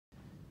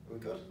We're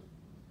good?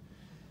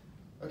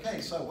 Okay,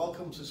 so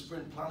welcome to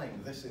Sprint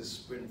Planning. This is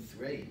Sprint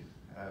 3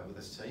 with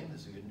this team.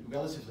 It's a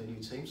relatively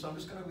new team, so I'm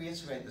just going to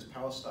reiterate this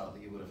power start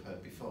that you would have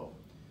heard before.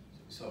 So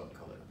we sort of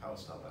call it a power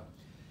start there.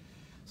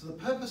 So the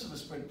purpose of a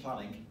sprint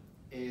planning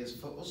is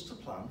for us to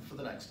plan for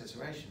the next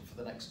iteration, for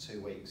the next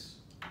 2 weeks.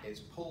 It's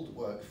pulled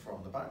work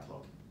from the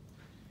backlog.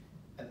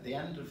 At the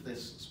end of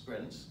this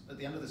sprint,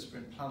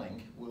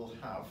 planning, we'll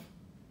have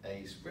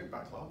a sprint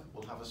backlog,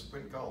 we'll have a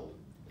sprint goal.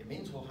 It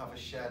means we'll have a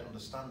shared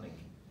understanding.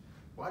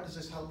 Why does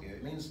this help you?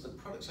 It means the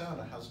product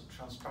owner has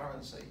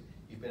transparency.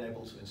 You've been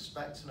able to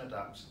inspect and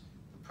adapt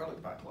the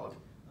product backlog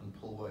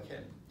and pull work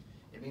in.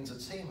 It means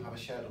a team have a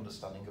shared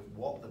understanding of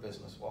what the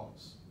business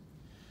wants.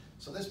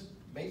 So this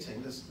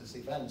meeting, this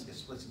event is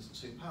split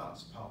into 2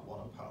 parts, part 1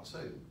 and part 2.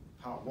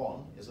 Part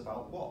 1 is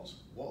about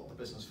what the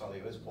business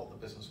value is, what the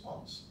business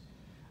wants.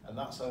 And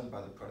that's owned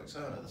by the product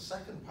owner. The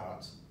second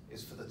part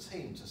is for the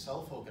team to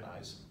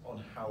self-organise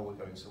on how we're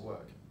going to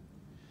work.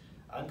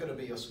 I'm going to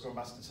be your Scrum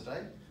Master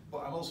today,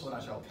 but I'm also an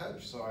Agile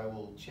coach, so I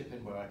will chip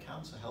in where I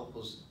can to help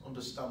us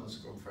understand the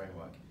Scrum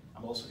framework.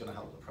 I'm also going to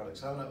help the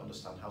product owner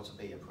understand how to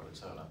be a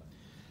product owner.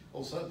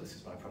 Also, this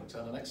is my product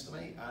owner next to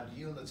me, and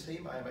you and the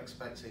team, I am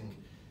expecting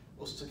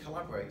us to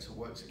collaborate, to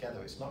work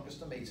together. It's not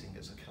just a meeting,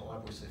 it's a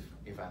collaborative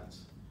event.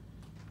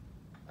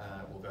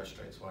 We'll go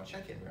straight to our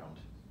check-in round.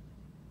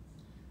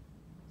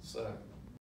 So